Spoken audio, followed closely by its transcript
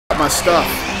my stuff.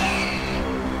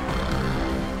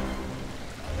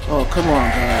 Oh, come on,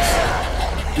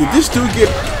 guys. Did this dude get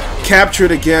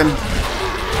captured again?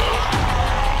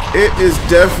 It is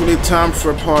definitely time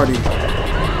for a party.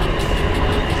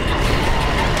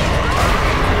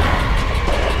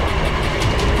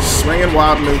 Swinging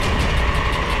wildly.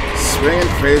 Swinging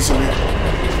crazily.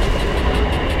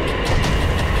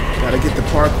 Gotta get the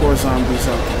parkour zombies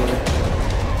out the way.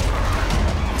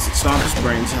 Let's stomp his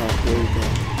brains out. There we go.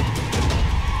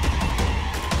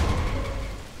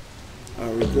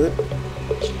 Are we good?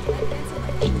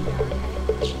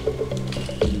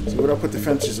 So where do I put the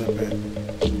fences up at?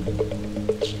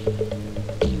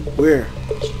 Where?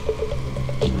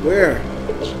 Where?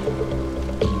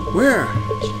 Where?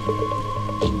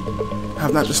 I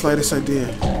have not the slightest idea.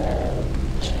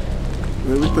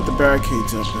 Where do we put the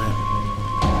barricades up at?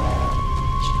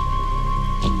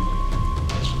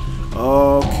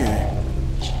 Okay.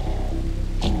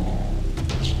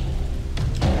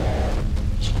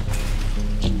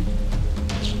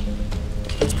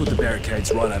 Let's put the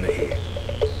barricades right over here.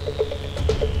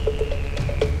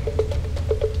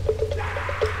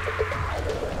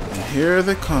 And here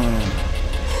they come.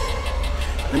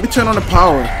 Let me turn on the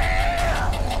power.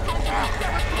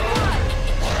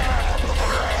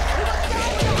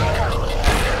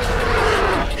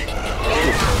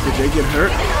 Did they get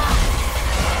hurt?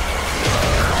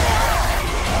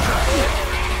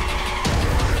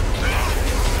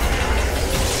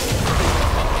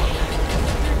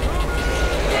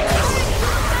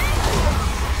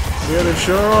 Yeah, they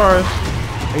sure are.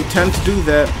 They tend to do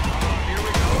that.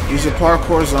 These are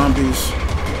parkour zombies.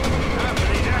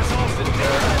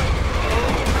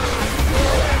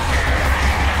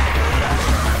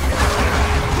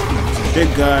 There's a big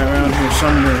guy around here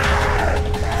somewhere.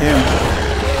 Him.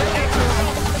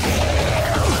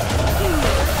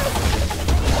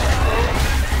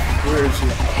 Where is he?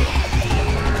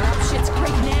 Shit's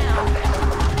great now.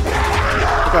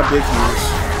 Look how big he is.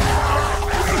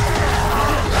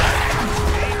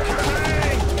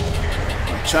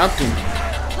 Chopped him.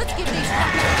 Let's give these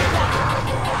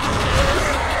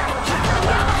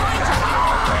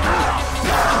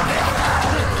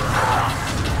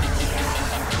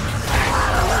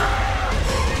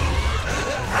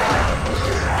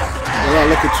Well,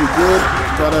 look at you good.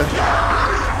 Gotta.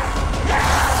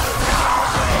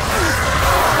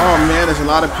 Oh man, there's a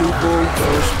lot of people.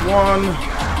 First one.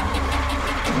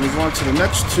 Move on to the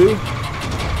next two.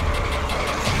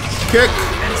 Kick.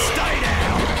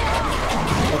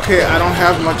 Okay, I don't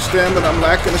have much stamina. I'm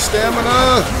lacking the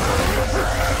stamina.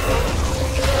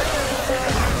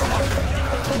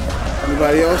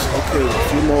 Anybody else? Okay, a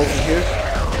few more over here.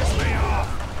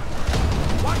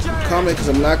 I'm coming because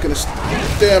I'm lacking the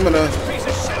stamina.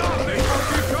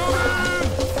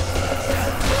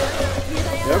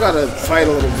 Y'all gotta fight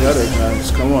a little better,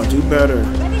 guys. Come on, do better.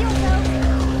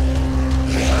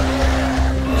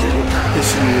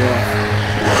 Pissing me off.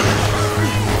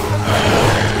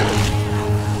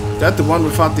 Is that the one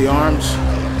without the arms?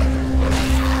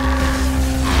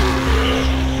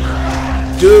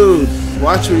 Dude,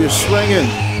 watch where you're swinging.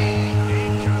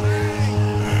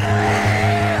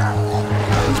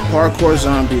 These parkour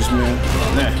zombies, man.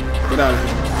 Nah, get out of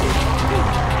here.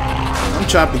 I'm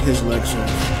chopping his legs off.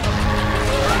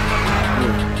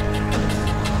 Here.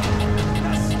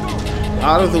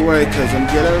 Out of the way, because I'm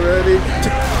getting ready to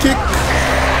kick.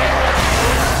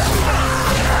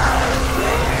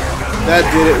 That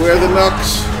did it. Where are the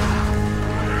knucks?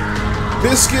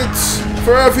 Biscuits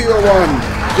for everyone.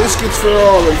 Biscuits for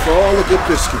all and for all the good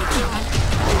biscuits.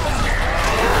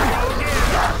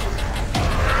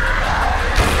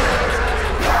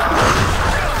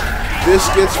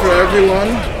 Biscuits for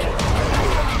everyone.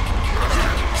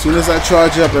 As soon as I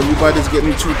charge up, everybody's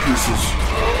getting 2 pieces.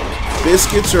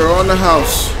 Biscuits are on the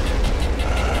house.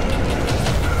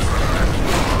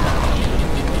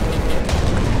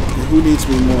 Who needs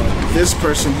me more? This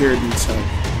person here needs help.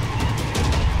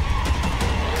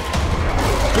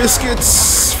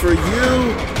 Biscuits for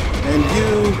you, and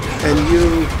you, and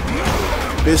you.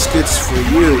 Biscuits for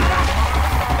you.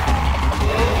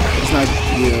 It's not,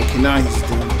 yeah, okay, now he's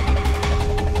done.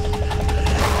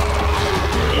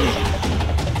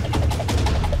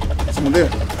 Someone there.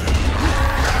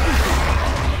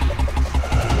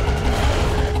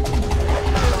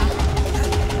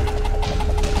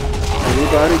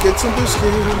 Everybody get some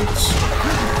biscuits.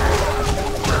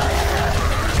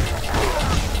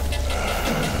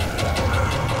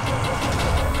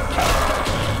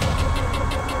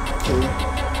 Okay.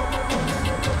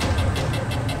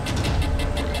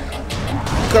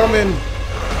 Coming.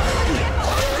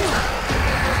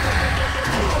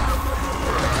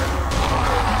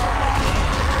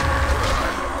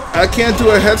 I can't do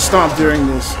a head stomp during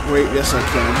this. Wait, yes I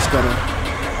can. I just gotta...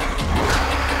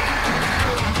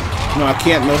 No, I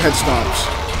can't. No head stomps.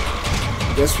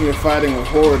 I guess when you're fighting a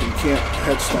horde, you can't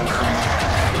head stomp them.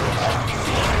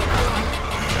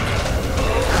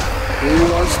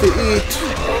 Who wants to eat?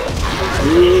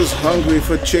 Who's hungry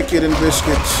for chicken and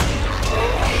biscuits?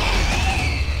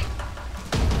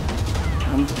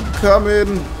 I'm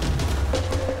coming.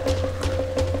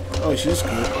 Oh, she's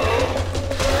good.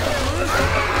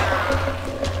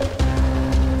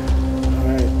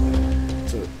 Alright.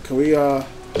 So, can we, yeah,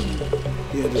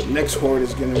 the next horde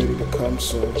is getting ready to come,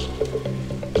 so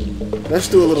let's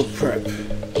do a little prep.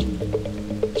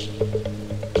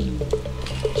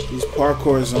 These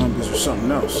parkour zombies are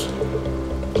something else.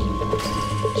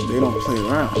 They don't play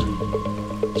around.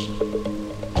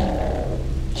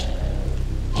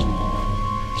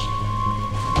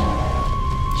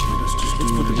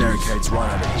 Let's put the barricades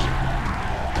right over here.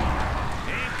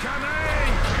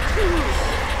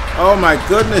 Oh my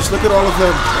goodness, look at all of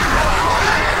them.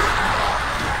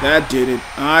 That did it.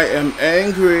 I am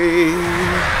angry.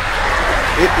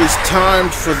 It is time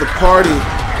for the party.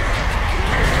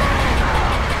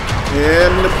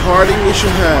 And the party we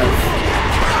shall have.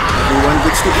 Everyone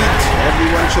gets to eat.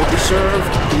 Everyone shall be served.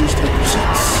 Please take your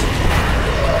seats.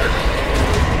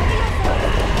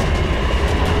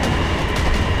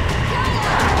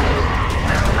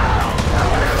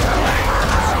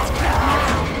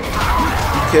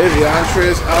 Okay, the entree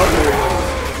is out here.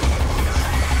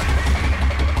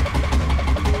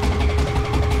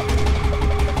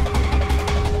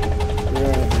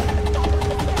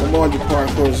 Come on, you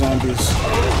parkour zombies.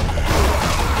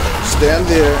 Stand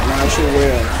there and I shall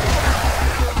wail.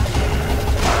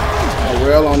 I'll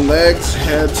wail on legs,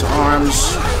 heads,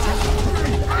 arms.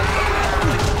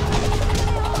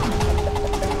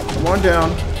 Come on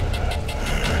down.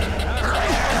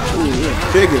 Ooh, you're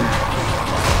biggin'.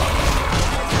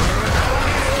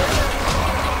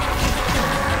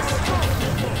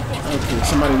 Okay,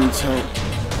 somebody needs help.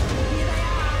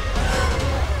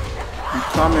 I'm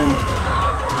coming.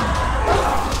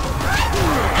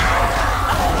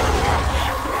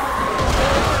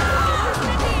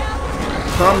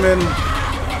 Coming.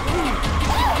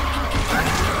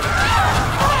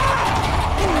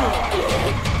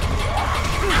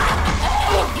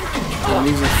 Oh,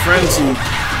 he's a frenzy.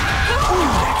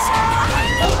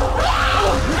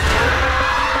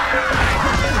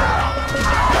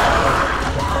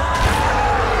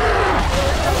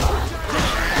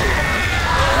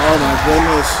 Oh my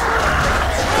goodness.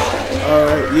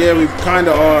 Alright, yeah, we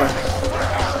kinda are.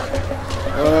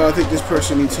 I think this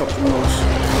person needs help the most.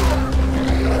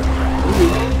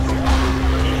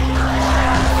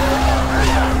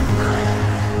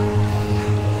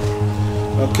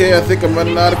 Okay, I think I'm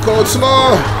running out of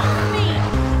coleslaw.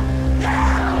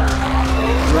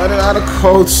 Running out of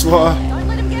coleslaw.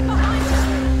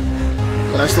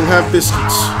 But I still have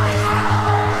biscuits.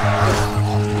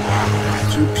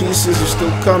 2 pieces are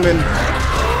still coming.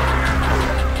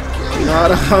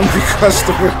 Not a hungry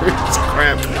customer. It's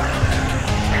crap.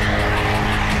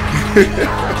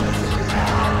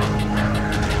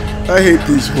 I hate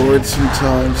these hordes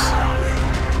sometimes.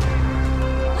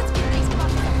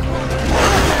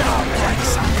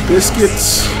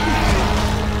 Biscuits.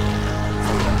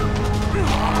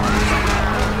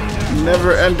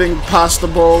 Never-ending pasta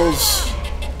bowls.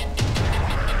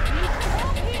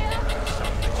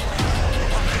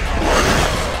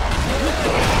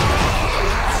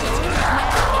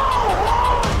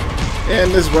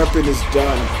 And this weapon is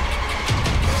done.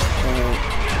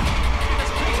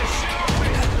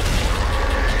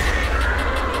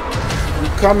 I'm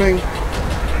coming.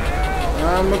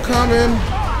 I'm coming.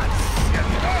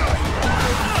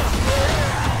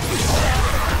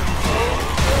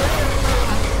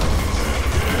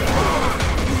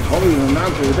 Oh, he will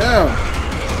not go down.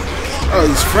 Oh,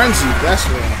 he's frenzied. That's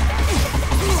right.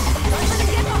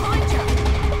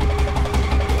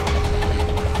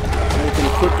 Making a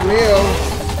quick meal.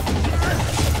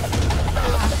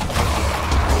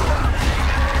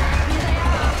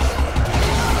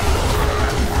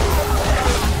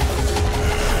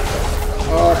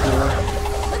 Oh, boy.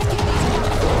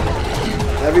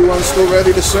 Everyone's still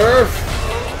ready to serve?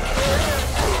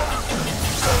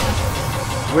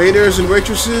 Waiters and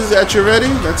waitresses, at you ready?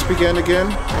 Let's begin again.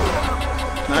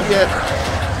 Not yet.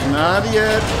 Not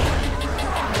yet.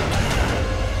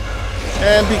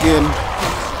 And begin.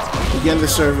 Begin the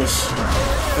service.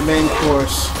 The main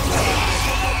course.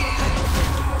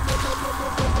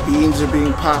 Beans are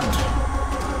being popped.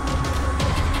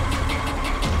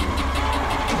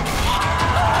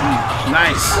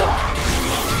 Nice.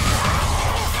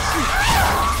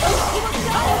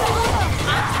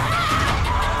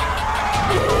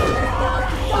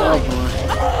 Oh boy.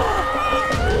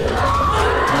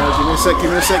 Give me a sec,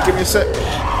 give me a sec, give me a sec.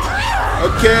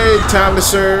 Okay, time to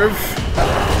serve.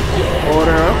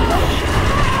 Order up.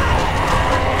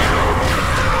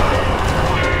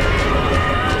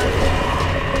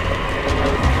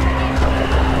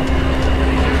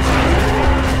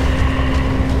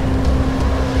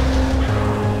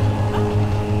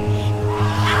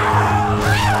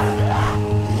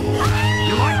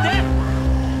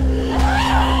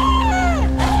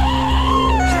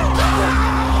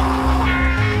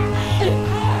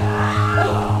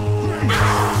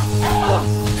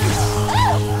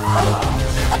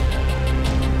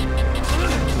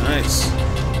 Nice.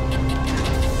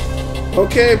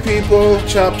 Okay, people,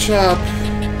 chop chop.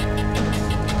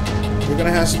 We're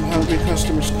gonna have some hungry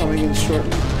customers coming in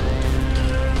shortly.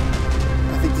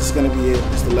 I think this is gonna be it.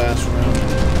 It's the last round.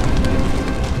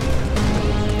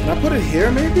 Can I put it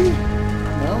here, maybe?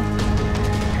 No?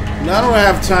 No, I don't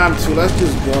have time to. Let's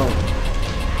just go.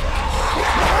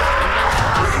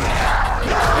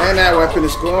 And that weapon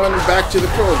is going back to the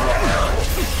crowbar.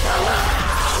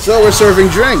 So we're serving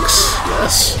drinks.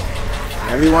 Yes.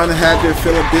 Everyone had their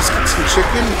fill of biscuits and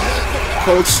chicken,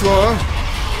 coleslaw.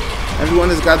 Everyone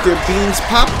has got their beans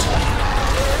popped.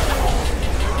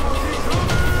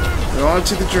 We're on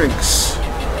to the drinks.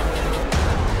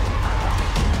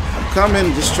 I'm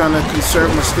coming, just trying to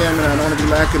conserve my stamina. I don't want to be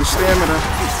lacking stamina.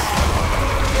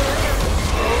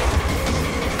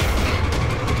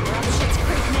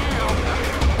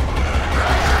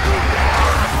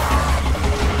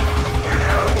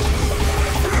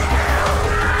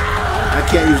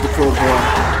 Can't use the crowbar.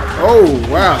 Oh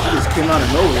wow, he just came out of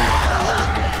nowhere.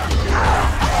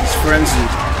 He's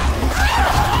frenzied.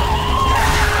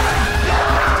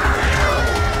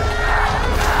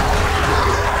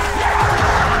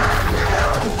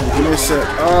 Give me a sec.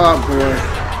 Oh boy.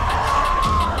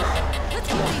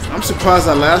 I'm surprised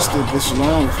I lasted this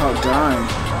long without dying.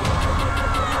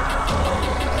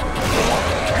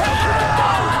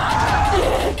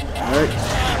 Alright.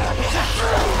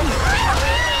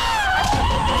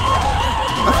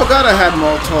 I forgot I had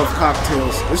Molotov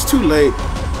cocktails. It's too late.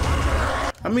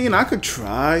 I mean, I could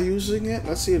try using it.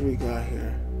 Let's see what we got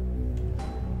here.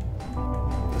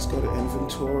 Let's go to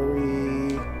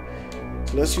inventory.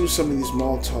 So let's use some of these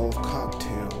Molotov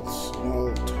cocktails.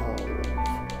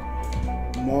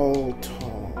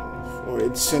 Molotov. Or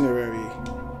incinerary.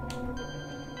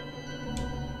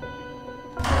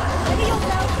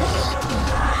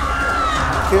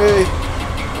 Okay.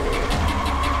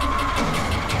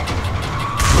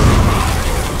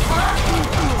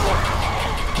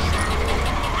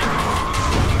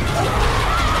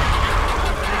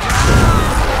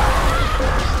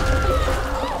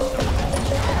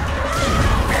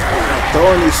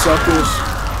 Throwing these suckers.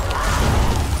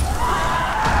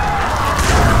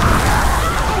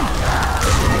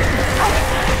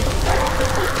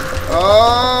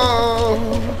 Oh!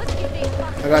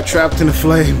 I got trapped in the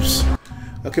flames.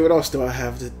 Okay, what else do I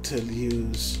have to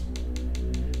use?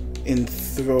 In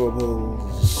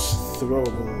throwables.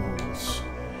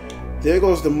 There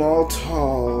goes the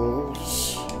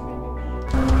Molotovs.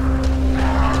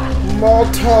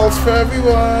 Molotovs for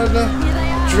everyone.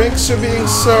 Drinks are being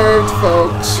served,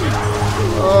 folks.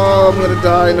 Oh, I'm gonna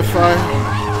die in the fire.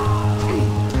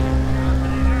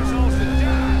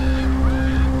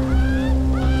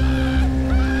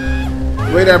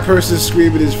 The way that person's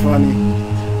screaming is funny.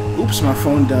 Oops, my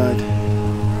phone died.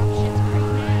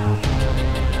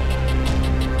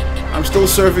 I'm still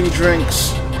serving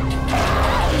drinks.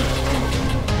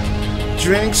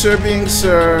 Drinks are being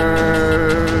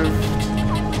served.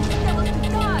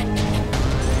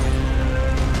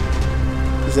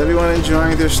 Is everyone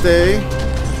enjoying their stay?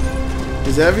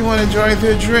 Is everyone enjoying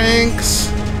their drinks?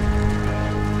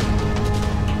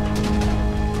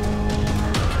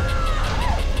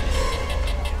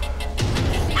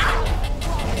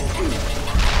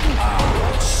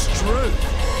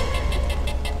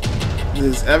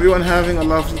 Is everyone having a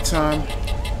lovely time?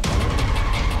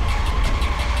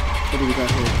 What do we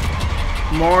got here?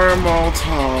 More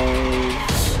Molotovs.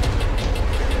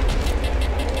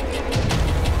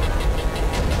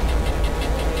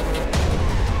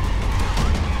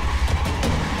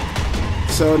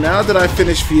 So now that I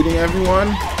finished feeding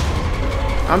everyone,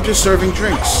 I'm just serving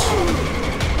drinks.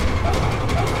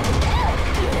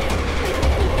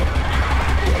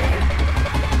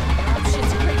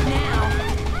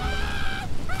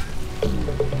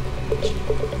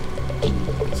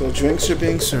 So drinks are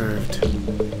being served.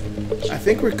 I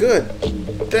think we're good.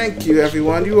 Thank you,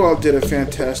 everyone. You all did a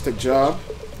fantastic job.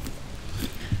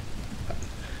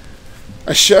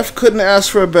 A chef couldn't ask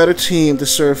for a better team to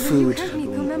serve food.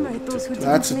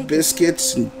 Lots of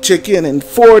biscuits and chicken and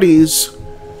 40s.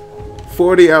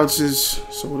 40 ounces.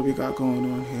 So what do we got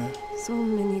going on here? So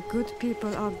many good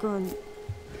people are gone.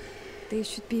 They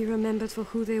should be remembered for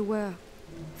who they were,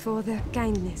 for their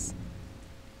kindness.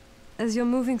 As you're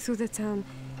moving through the town,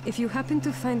 if you happen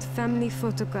to find family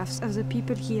photographs of the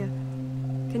people here,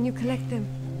 can you collect them?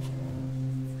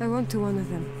 I want to honor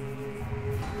them.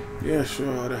 Yeah,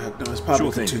 sure. How the heck no? It's probably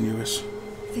Sure thing. continuous.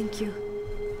 Thank you.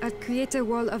 I'll create a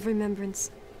wall of remembrance,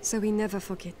 so we never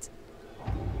forget.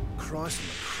 Christ on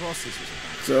the crosses was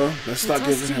So let's start I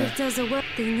trust giving you will her. tell the world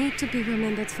they need to be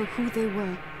remembered for who they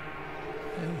were.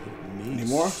 Any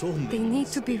more? They need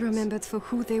to be remembered for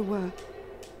who they were.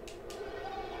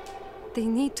 They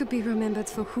need to be remembered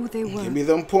for who they were. Give me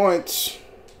them points.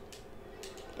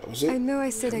 That was I it. know I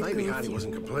said I'd Maybe go Hardy with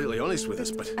wasn't you, completely honest with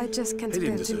us, but I just can't he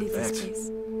bear didn't to leave deserve this that.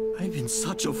 place. I've been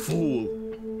such a fool.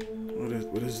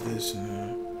 What is this?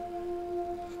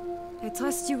 I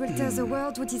trust you will tell the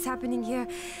world what is happening here,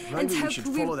 and Maybe we help should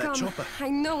will follow that come. chopper. I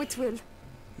know it will.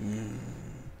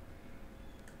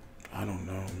 I don't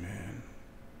know, man.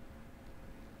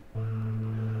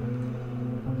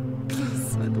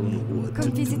 Please, I don't know what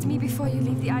come visit me before you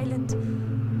leave the island.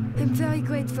 I'm very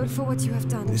grateful for what you have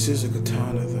done. This is a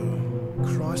katana, though.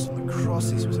 Christ on the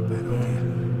crosses was a bad idea.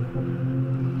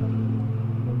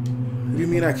 What do you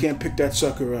mean I can't pick that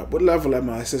sucker up? What level am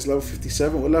I? It says level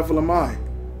 57. What level am I?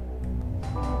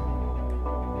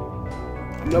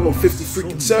 I'm level 50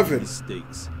 freaking 7.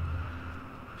 mistakes.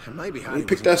 And maybe Let Hardy me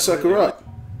pick wasn't that sucker completely up.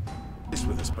 honest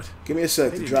with us, but Give me a sec He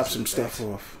to didn't drop deserve some stuff that.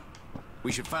 off.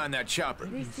 We should find that chopper.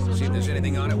 See if there's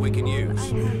anything on it we can use.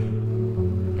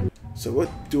 So what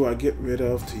do I get rid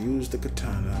of to use the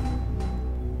katana?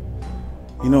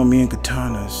 You know me and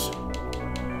katanas.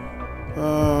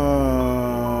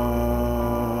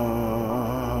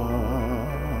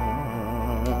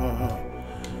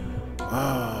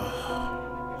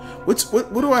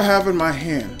 What do I have in my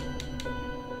hand?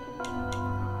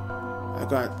 I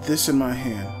got this in my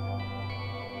hand.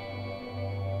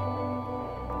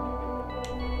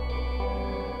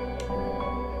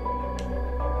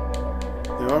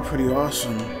 They are pretty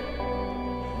awesome.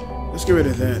 Let's get rid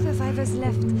of that. Survivors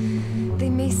left. They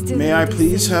may still. May need I this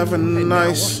please thing. have a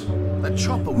nice... that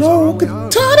chopper was No, our only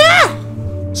hope.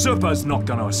 katana! Super's not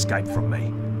gonna escape from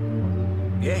me.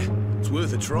 Yeah, it's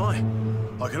worth a try.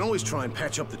 I can always try and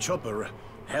patch up the chopper.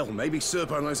 Hell, maybe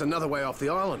Serpo knows another way off the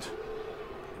island.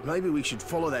 Maybe we should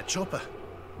follow that chopper.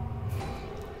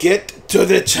 Get to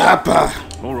the chopper!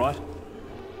 All right.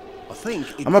 I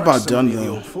think it I'm about crashed done, somewhere near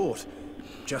though. the old fort.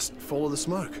 Just follow the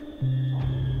smoke.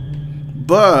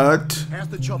 But... How's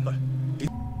the chopper? Is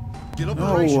it in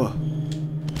operation?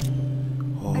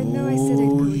 Oh. I know I said I'd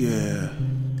go Oh, with you. yeah.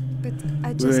 But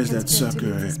I just Where's can't that bear to sucker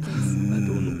leave this at? place. I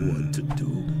don't know what to do.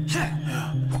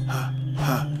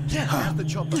 How's the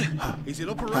chopper? Is it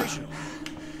operational?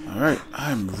 Alright,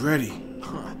 I'm ready.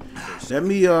 Let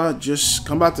me just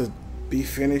come about to be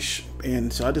finished,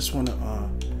 and so I just wanna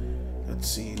let's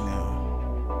see now.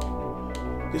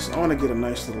 I wanna get a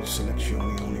nice little selection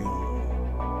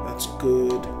on. That's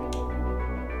good.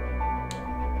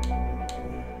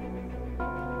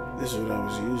 This is what I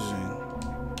was using.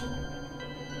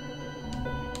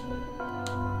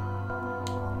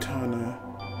 Katana,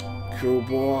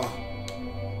 crowbar.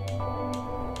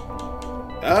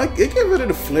 I get rid of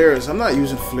the flares. I'm not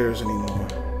using flares anymore.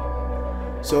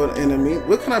 So, and I mean,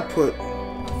 what can I put? I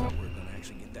thought we were gonna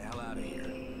actually get the hell out of here.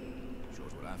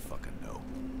 Shows what I fucking know.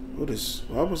 What is?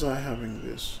 Why was I having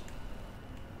this?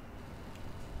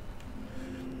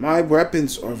 My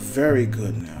weapons are very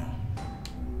good now.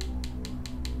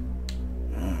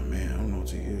 Oh man, I don't know what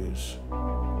to use.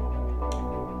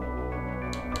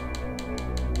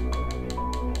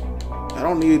 I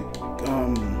don't need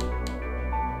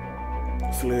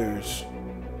flares.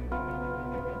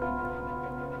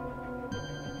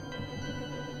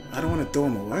 I don't want to throw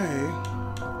them away.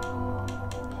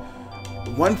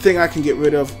 One thing I can get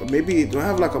rid of, maybe, do I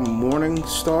have like a morning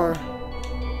star?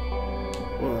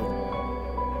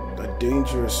 Or a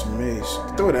dangerous mace?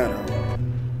 Throw that out.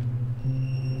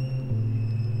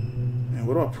 And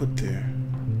what do I put there?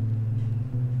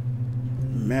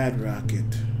 Mad rocket.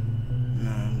 No,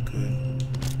 I'm good.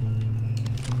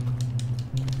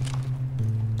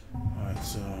 Alright,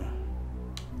 so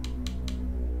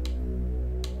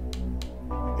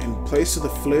in place of the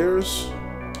flares,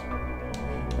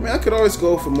 I mean, I could always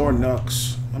go for more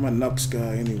Nux. I'm a Nux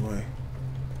guy anyway.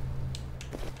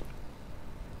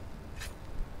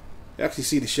 You actually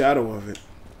see the shadow of it.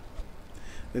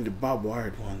 They're the barbed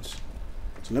wired ones.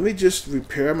 So let me just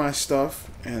repair my stuff,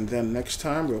 and then next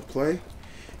time we'll play.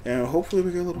 And hopefully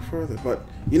we get a little further. But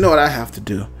you know what I have to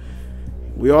do.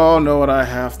 We all know what I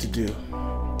have to do.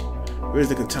 Where's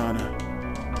the katana?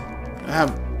 I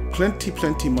have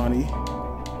plenty money.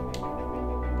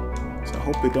 So I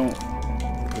hope they don't.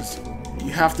 Because you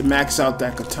have to max out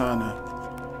that katana.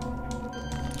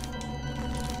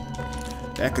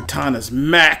 That katana's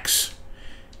max.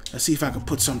 Let's see if I can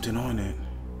put something on it.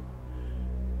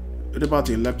 What about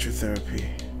the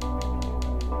electrotherapy?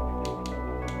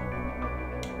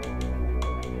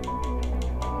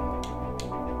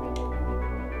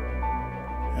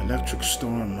 Electric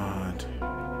storm mod.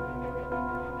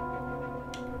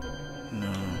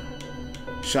 No.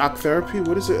 Shock therapy?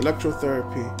 What is it?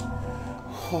 Electrotherapy.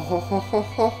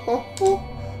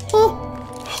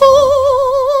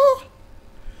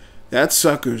 That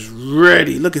sucker's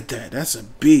ready. Look at that. That's a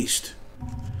beast.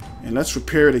 And let's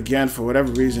repair it again. For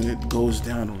whatever reason, it goes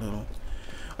down a little.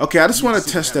 Okay, I just want to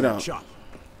test it out. If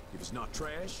it's not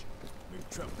trash, maybe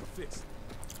Trevor can fix it.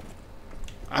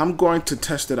 I'm going to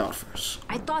test it out first.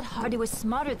 I thought Hardy was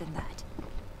smarter than that.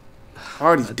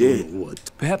 Hardy did. What?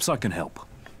 Perhaps I can help.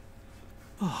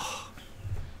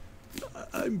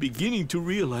 I'm beginning to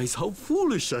realize how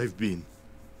foolish I've been.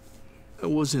 I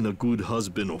wasn't a good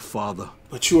husband or father.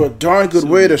 But you're a darn good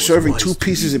waiter, serving 2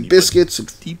 pieces of biscuits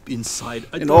Deep inside,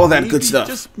 I and thought all that maybe, good stuff.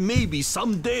 Just maybe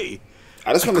someday.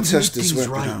 I just want could to test make this things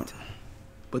weapon out.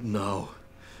 But now,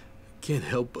 I can't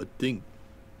help but think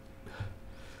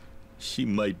she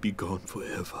might be gone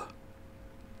forever.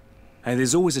 Hey,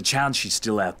 there's always a chance she's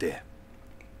still out there.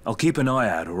 I'll keep an eye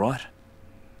out, alright?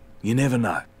 You never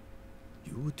know.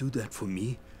 You would do that for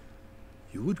me?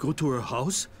 You would go to her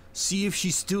house, see if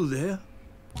she's still there?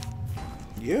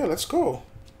 Yeah, let's go.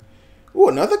 Ooh,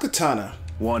 another katana.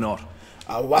 Why not?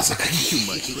 You,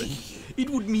 my friend. It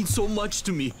would mean so much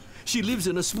to me. She lives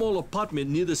in a small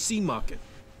apartment near the sea market.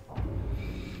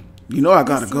 You know I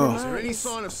gotta go. Is there any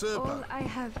sign of Serpo? All I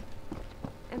have.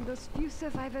 And those few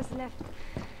survivors left,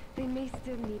 they may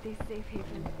still need a safe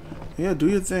haven. Yeah, do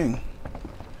your thing.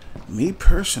 Me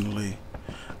personally,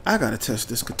 I gotta test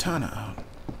this katana out.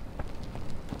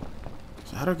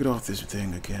 So how do I get off this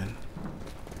thing again?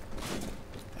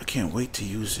 I can't wait to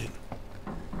use it.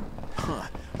 Huh.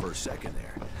 For a second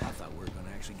there, I thought we were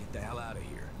gonna actually get the hell out of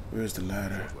here. Where's the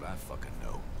ladder? That's what I fucking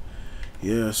know.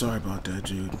 Yeah, sorry about that,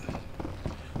 dude.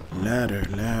 Ladder,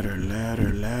 ladder,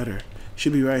 ladder, ladder.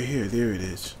 Should be right here. There it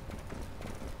is.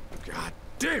 God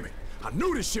damn it! I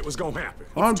knew this shit was gonna happen.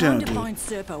 Arm down, Time to dude. find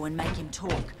Serpo and make him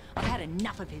talk. I've had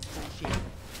enough of his bullshit.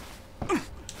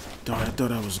 Darn, I thought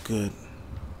that was good.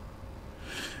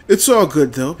 It's all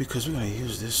good, though, because we're gonna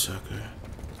use this sucker.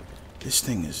 This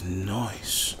thing is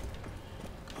nice.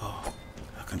 Oh,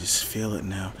 I can just feel it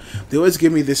now. They always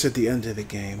give me this at the end of the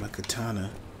game, a katana.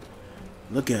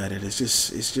 Look at it. It's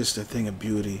just a thing of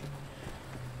beauty.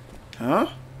 Huh?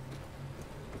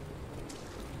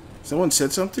 Someone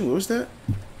said something? What was that?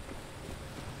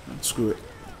 Oh, screw it.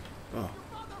 Oh.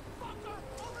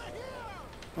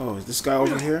 Oh, is this guy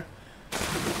over here?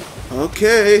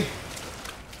 Okay.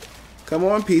 Come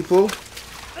on, people.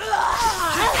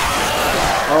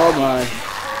 Oh my.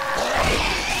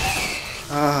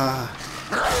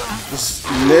 This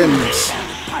limbs.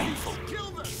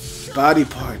 Body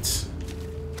parts.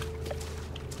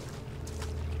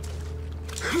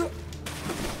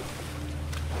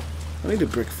 I need a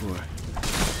brick for it.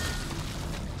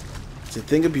 It's a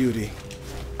thing of beauty.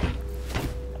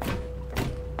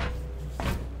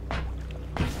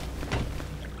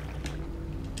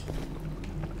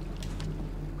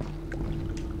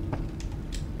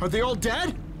 Are they all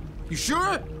dead? You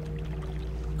sure?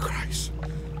 Christ.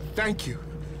 Thank you.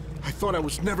 I thought I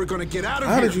was never gonna get out of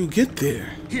How here. did you get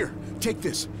there? Here, take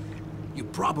this. You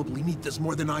probably need this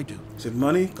more than I do. Is it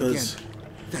money? Because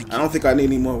Thank you. I don't think I need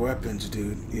any more weapons,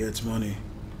 dude. Yeah, it's money.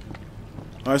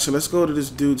 Alright, so let's go to this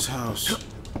dude's house.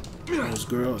 Or this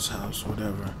girl's house,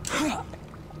 whatever.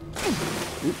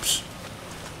 Oops.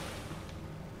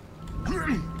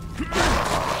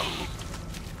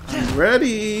 I'm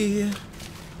ready.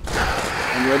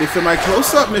 I'm ready for my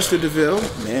close-up, Mr. DeVille.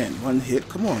 Man, one hit.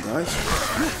 Come on, guys.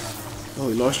 Oh,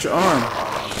 you lost your arm.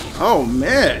 Oh,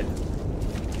 man.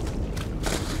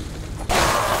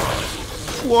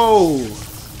 Whoa.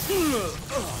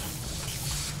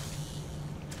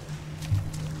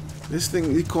 This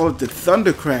thing, we call it the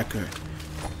Thundercracker.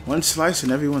 One slice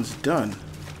and everyone's done.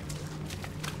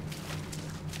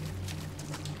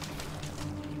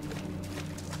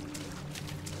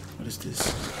 What is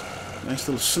this? Nice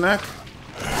little snack.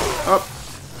 Up.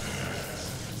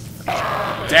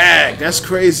 Dag, that's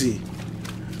crazy.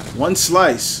 One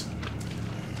slice.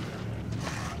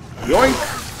 Yoink.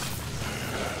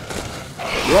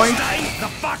 Yoink. Stay the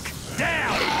fuck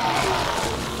down!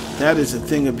 That is a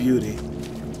thing of beauty.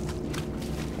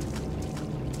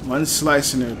 One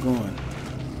slice and they're gone.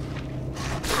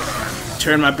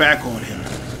 Turn my back on him.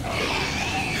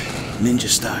 Ninja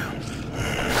style.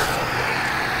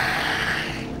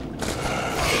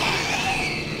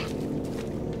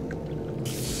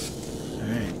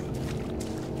 Alright.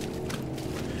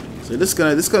 So this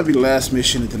gonna be the last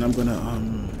mission, and then I'm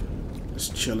gonna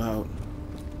just chill out.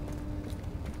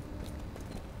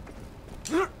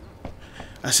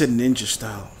 I said ninja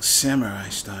style, samurai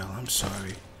style. I'm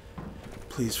sorry.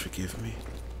 Please forgive me.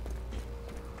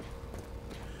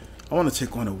 I want to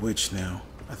take on a witch now.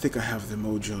 I think I have the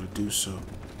mojo to do so.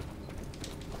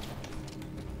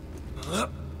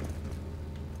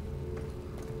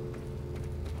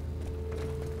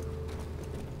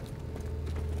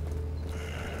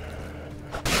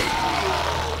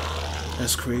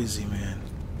 That's crazy, man.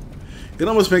 It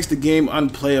almost makes the game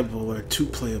unplayable or too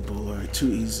playable or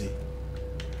too easy.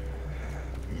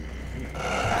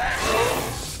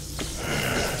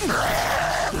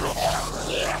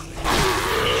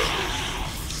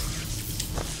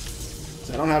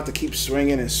 I don't have to keep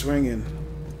swinging and swinging.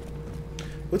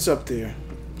 What's up there?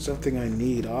 Something I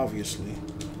need, obviously.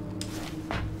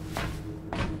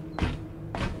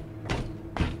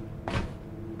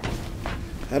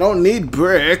 I don't need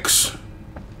bricks.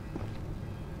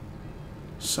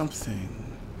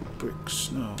 Something.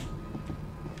 Bricks, no.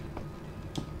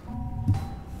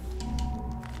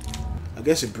 I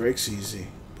guess it breaks easy.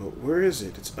 But where is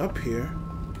it? It's up here.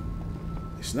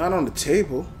 It's not on the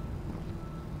table.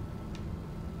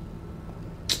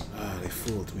 They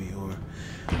fooled me, or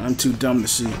I'm too dumb to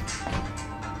see.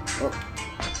 Oh,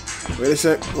 wait a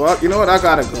sec. Well, you know what? I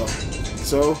gotta go.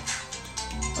 So,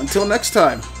 until next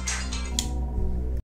time.